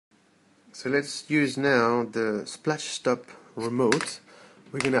So let's use now the Splashtop Remote.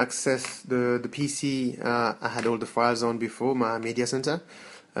 We're going to access the PC I had all the files on before, my media center.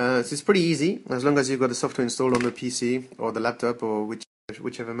 So it's pretty easy, as long as you've got the software installed on the PC or the laptop or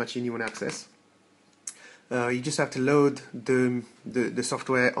whichever machine you want to access. You just have to load the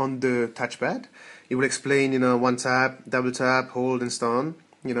software on the touchpad. It will explain, one tap, double tap, hold and so on,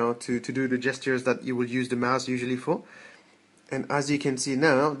 to do the gestures that you will use the mouse usually for. And as you can see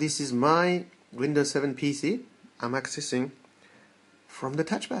now, this is my Windows 7 PC I'm accessing from the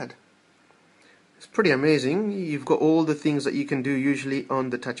touchpad. It's pretty amazing. You've got all the things that you can do usually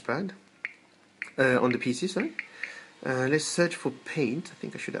on the touchpad, on the PC, sorry. Let's search for Paint. I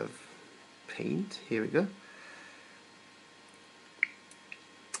think I should have Paint. Here we go.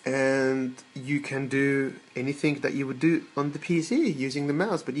 And you can do anything that you would do on the PC using the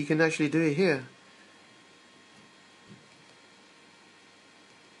mouse, but you can actually do it here.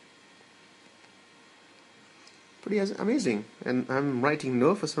 Pretty amazing. And I'm writing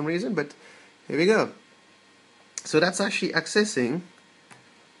no for some reason, but here we go. So that's actually accessing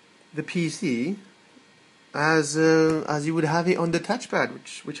the PC as you would have it on the touchpad,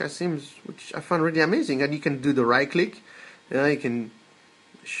 which I find really amazing. And you can do the right click. You can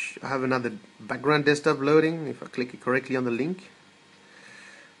have another background desktop loading if I click it correctly on the link.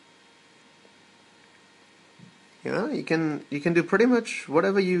 You can do pretty much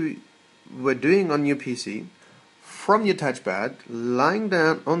whatever you were doing on your PC from your touchpad, lying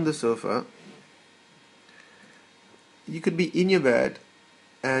down on the sofa. You could be in your bed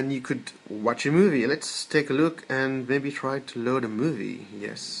and you could watch a movie. Let's take a look and maybe try to load a movie.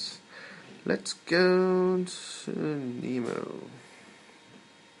 Yes, let's go to Nemo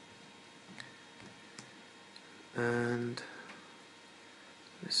and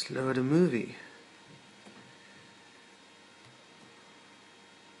let's load a movie.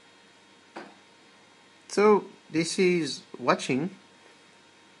 So this is watching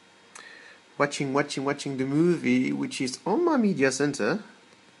the movie, which is on my media center,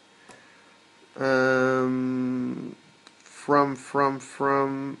 from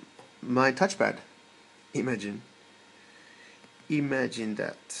my touchpad. Imagine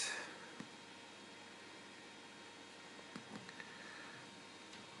that.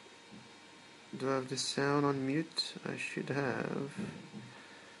 Do I have the sound on mute? I should have.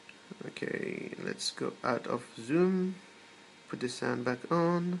 Okay, let's go out of Zoom, put the sound back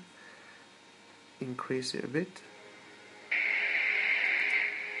on, increase it a bit.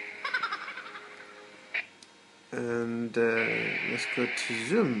 And let's go to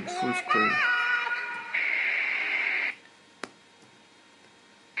Zoom, full screen.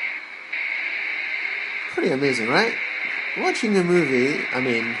 Pretty amazing, right? Watching a movie,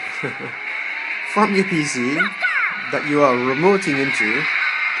 from your PC that you are remoting into.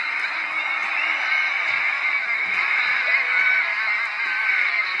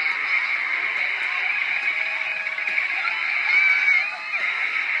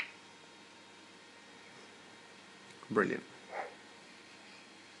 Brilliant.